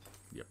here.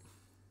 Yep.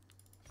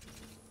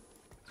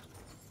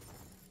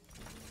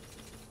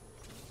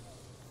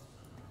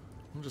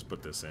 I'll just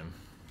put this in.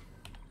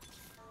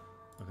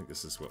 I think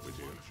this is what we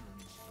do.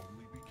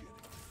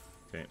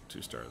 Okay,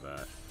 2-star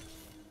that.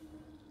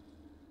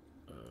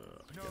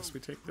 I guess we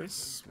take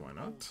this. Why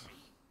not?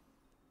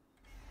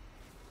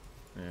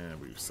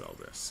 And we sell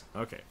this.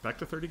 Okay, back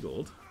to 30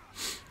 gold.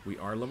 We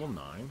are level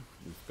 9.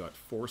 We've got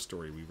 4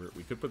 Storyweaver.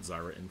 We could put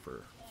Zyra in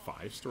for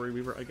 5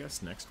 Storyweaver, I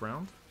guess, next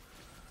round.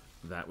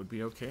 That would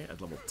be okay at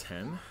level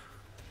 10.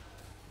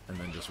 And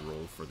then just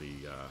roll for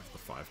the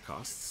 5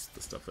 costs,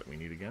 the stuff that we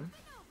need again.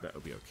 That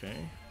would be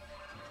okay.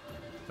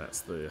 That's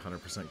the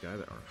 100% guy,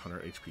 or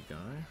 100 HP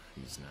guy.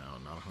 He's now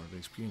not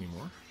 100 HP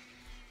anymore.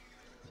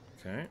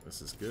 Okay,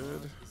 this is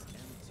good.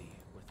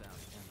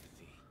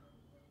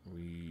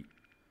 We...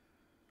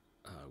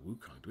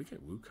 Wukong. Do we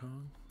get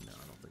Wukong? No,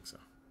 I don't think so.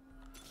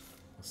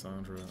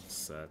 Lissandra,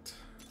 Set.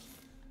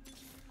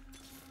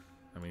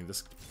 I mean,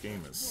 this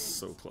game is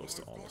so close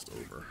to almost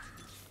over.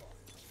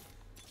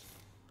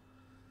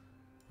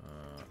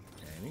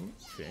 remaining.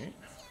 Okay.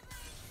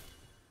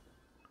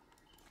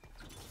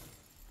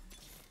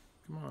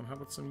 Come on, how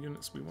about some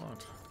units we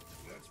want?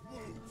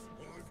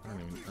 I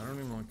don't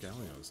even want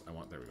Gallios. I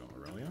want, there we go,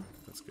 Aurelia.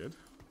 That's good.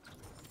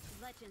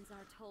 Legends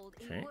are told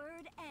in Okay.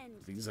 word and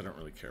These I don't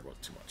really care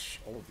about too much.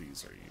 All of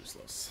these are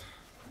useless.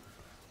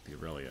 The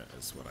Aurelia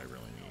is what I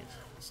really need.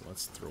 So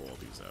let's throw all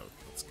these out.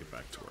 Let's get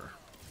back to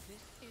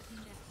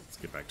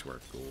our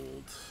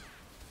gold.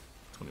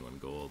 21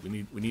 gold.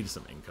 We need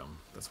some income.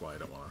 That's why I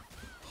don't want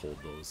to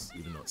hold those.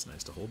 Even though it's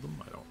nice to hold them,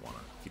 I don't want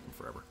to keep them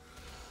forever.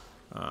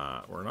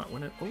 We're not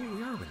winning. Oh,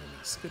 we are winning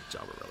this. Good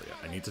job, Aurelia.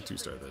 I need to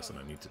 2-star this, and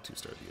I need to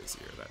 2-star the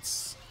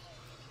Azir.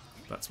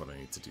 That's what I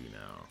need to do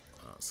now.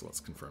 So let's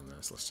confirm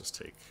this. Let's just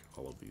take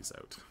all of these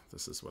out.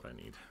 This is what I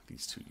need.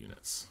 These 2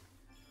 units.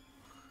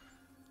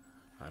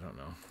 I don't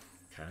know.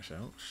 Cash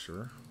out?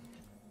 Sure.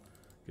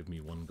 Give me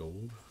 1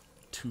 gold.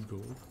 2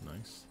 gold.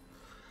 Nice.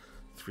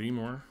 3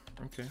 more.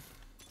 Okay.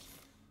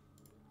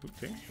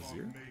 Okay,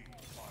 Azir.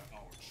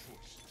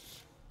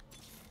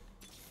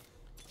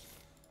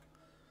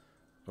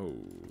 Oh,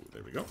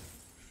 there we go.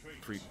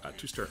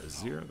 2-star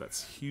Azir.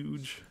 That's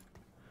huge.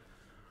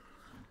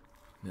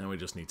 Now we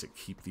just need to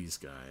keep these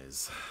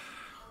guys,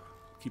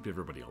 keep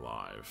everybody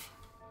alive,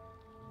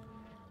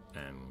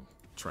 and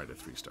try to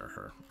 3-star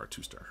her, or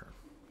 2-star her.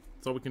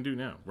 That's all we can do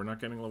now. We're not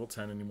getting level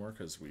 10 anymore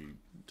because we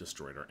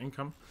destroyed our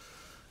income,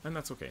 and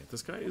that's okay.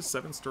 This guy is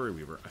 7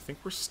 Storyweaver. I think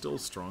we're still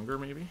stronger,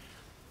 maybe.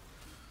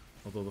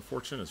 Although the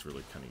Fortune is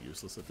really kind of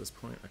useless at this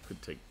point. I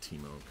could take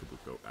Teemo, could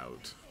go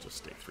out, just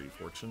stay 3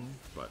 Fortune,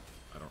 but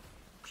I don't...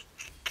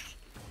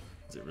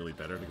 Is it really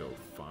better to go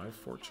 5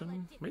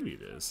 Fortune? Maybe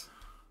it is.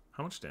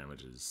 How much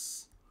damage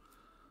is...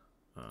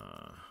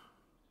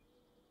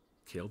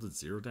 Kale did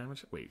 0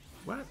 damage? Wait,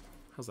 what?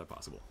 How's that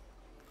possible?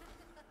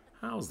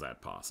 How's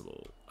that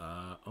possible?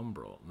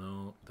 Umbral.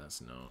 No,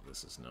 that's no.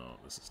 This is no.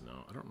 This is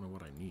no. I don't know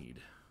what I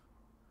need.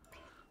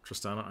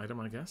 Tristana item,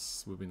 I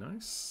guess, would be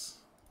nice.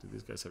 Do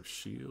these guys have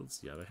shields?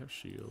 Yeah, they have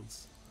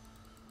shields.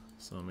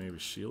 So maybe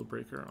Shield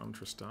Breaker on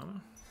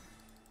Tristana.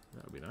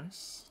 That would be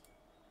nice.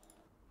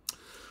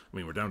 I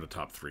mean, we're down to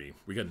top 3.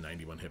 We got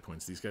 91 hit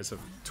points. These guys have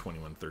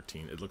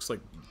 2113. It looks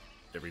like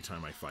every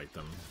time I fight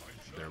them,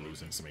 they're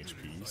losing some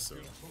HP, so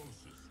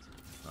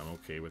I'm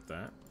okay with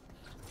that.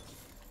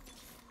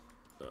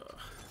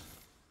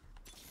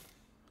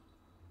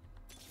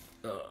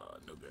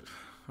 No good.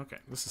 Okay,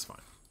 this is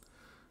fine.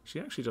 She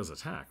actually does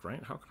attack,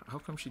 right? How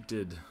come she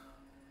did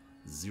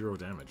 0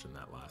 damage in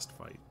that last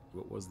fight?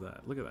 What was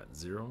that? Look at that.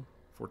 0,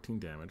 14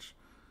 damage.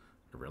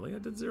 Aurelia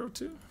did 0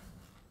 too?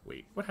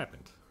 Wait, what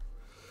happened?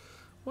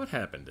 What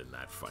happened in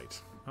that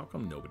fight? How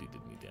come nobody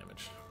did any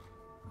damage?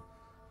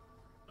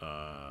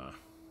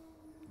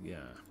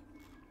 Yeah.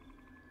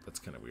 That's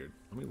kind of weird.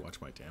 Let me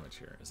watch my damage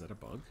here. Is that a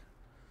bug?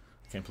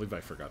 I can't believe I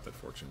forgot that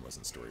Fortune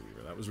wasn't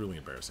Storyweaver. That was really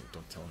embarrassing.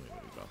 Don't tell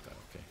anybody about that,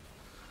 okay?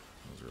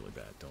 That was really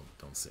bad.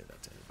 Don't say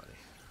that to anybody.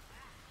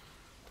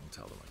 Don't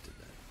tell them I did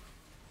that.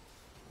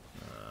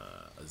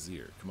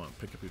 Azir, come on,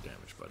 pick up your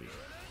damage, buddy.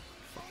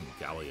 Fucking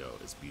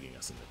Galio is beating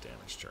us in the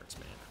damage charts,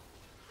 man.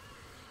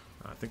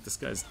 I think this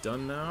guy's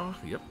done now.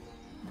 Yep.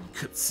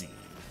 Cutscene.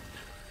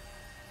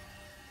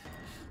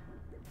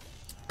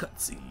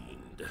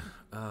 Cutscened.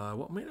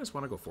 What made us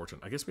want to go Fortune?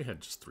 I guess we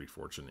had just 3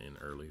 Fortune in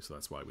early, so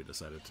that's why we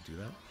decided to do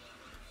that.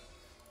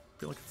 I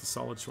feel like it's a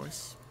solid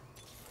choice.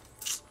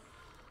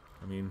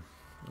 I mean,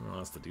 I don't know what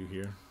else to do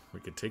here. We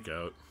could take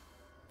out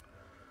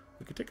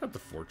the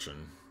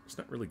Fortune. It's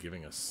not really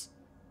giving us...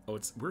 Oh,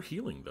 we're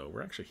healing, though.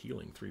 We're actually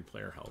healing 3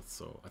 player health,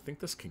 so I think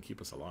this can keep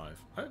us alive.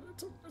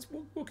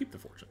 We'll keep the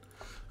Fortune.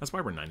 That's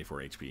why we're 94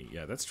 HP.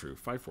 Yeah, that's true.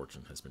 5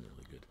 Fortune has been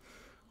really good.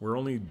 We're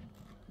only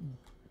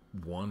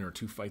 1 or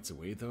 2 fights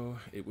away, though.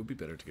 It would be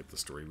better to get the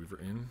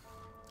Storyweaver in.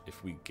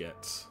 If we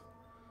get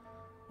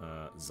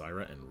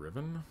Zyra and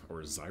Riven,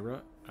 or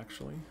Zyra,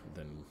 actually,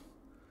 then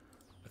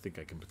I think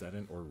I can put that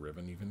in, or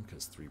Riven even,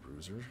 because 3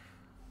 Bruiser.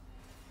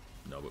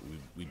 No, but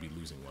we'd be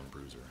losing 1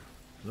 Bruiser.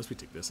 Unless we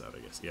take this out, I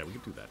guess. Yeah, we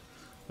could do that.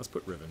 Let's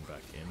put Riven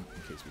back in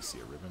case we see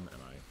a Riven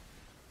and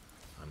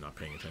I'm not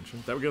paying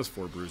attention. That would get us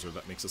 4 Bruiser.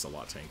 That makes us a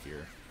lot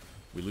tankier.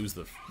 We lose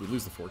the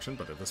Fortune,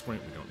 but at this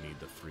point we don't need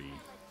the 3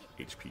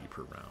 HP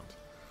per round.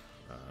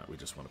 We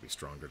just want to be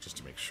stronger just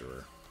to make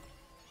sure.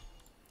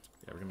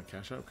 Yeah, we're gonna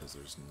cash out because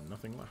there's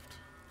nothing left.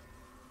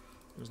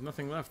 There's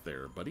nothing left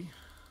there, buddy.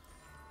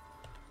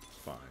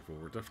 5. Well,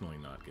 we're definitely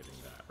not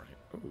getting that, right?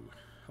 Oh,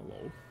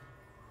 hello.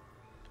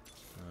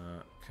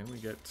 Can we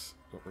get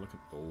what we're looking?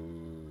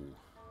 Oh.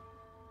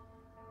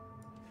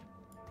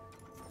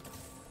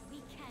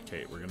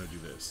 Okay, we're gonna do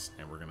this,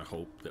 and we're gonna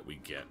hope that we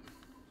get.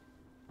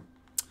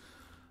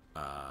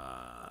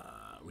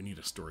 We need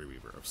a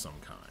Storyweaver of some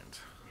kind.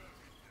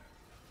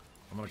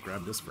 I'm gonna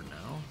grab this for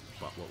now,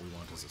 but what we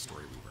want is a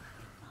Storyweaver.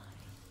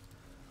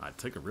 I'd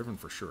take a Riven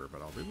for sure,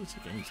 but I'll really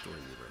take any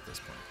Storyweaver at this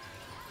point.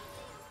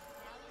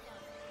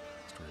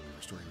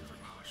 Storyweaver.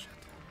 Oh shit.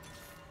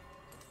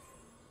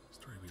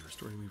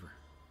 Storyweaver.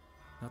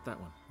 Not that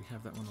one. We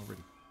have that one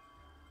already.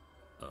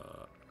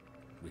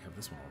 We have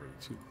this one already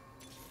too.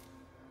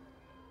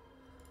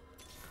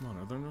 Come on,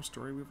 are there no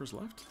Storyweavers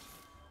left?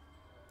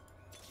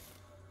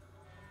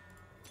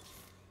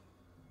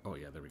 Oh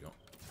yeah, there we go.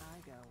 I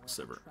go where the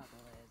Sivir. trouble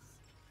is.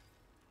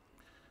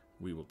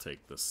 We will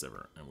take the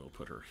Sivir and we'll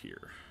put her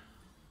here.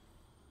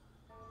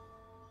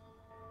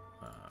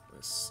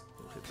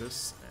 We'll hit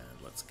this,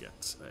 and let's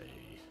get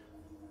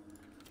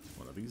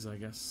one of these, I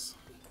guess.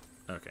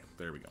 Okay,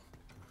 there we go.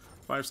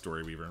 5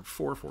 Storyweaver,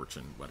 4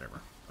 Fortune, whatever.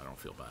 I don't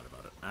feel bad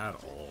about it at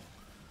all.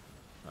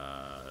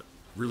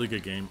 Really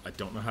good game. I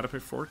don't know how to play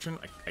Fortune.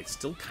 I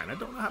still kind of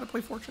don't know how to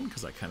play Fortune,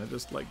 because I kind of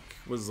just, like,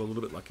 was a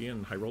little bit lucky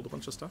and high-rolled a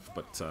bunch of stuff,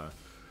 but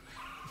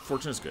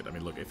Fortune is good. I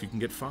mean, look, if you can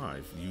get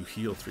 5, you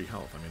heal 3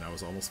 health. I mean, I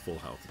was almost full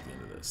health at the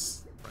end of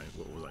this, right?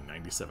 What was I,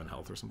 97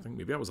 health or something?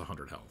 Maybe I was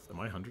 100 health. Am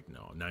I 100?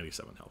 No,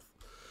 97 health.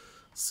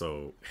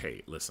 So,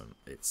 hey, listen,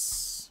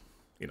 it's,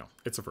 you know,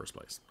 it's a first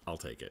place. I'll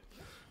take it.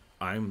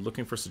 I'm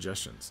looking for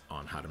suggestions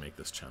on how to make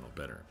this channel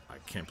better. I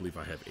can't believe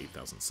I have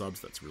 8,000 subs.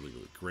 That's really,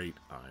 really great.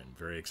 I'm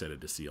very excited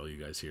to see all you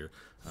guys here,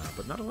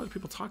 but not a lot of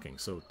people talking,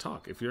 so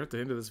talk. If you're at the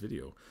end of this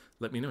video,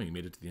 let me know you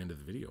made it to the end of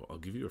the video. I'll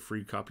give you a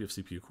free copy of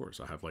CPU Cores.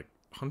 I have like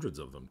hundreds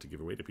of them to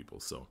give away to people,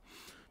 so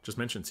just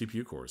mention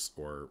CPU Cores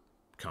or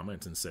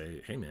comment and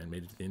say, hey man,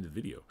 made it to the end of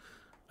the video.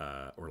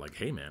 Or like,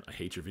 hey man, I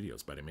hate your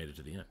videos, but I made it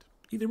to the end.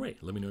 Either way,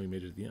 let me know you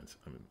made it to the end.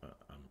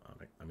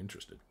 I'm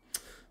interested.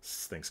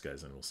 Thanks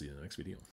guys, and we'll see you in the next video.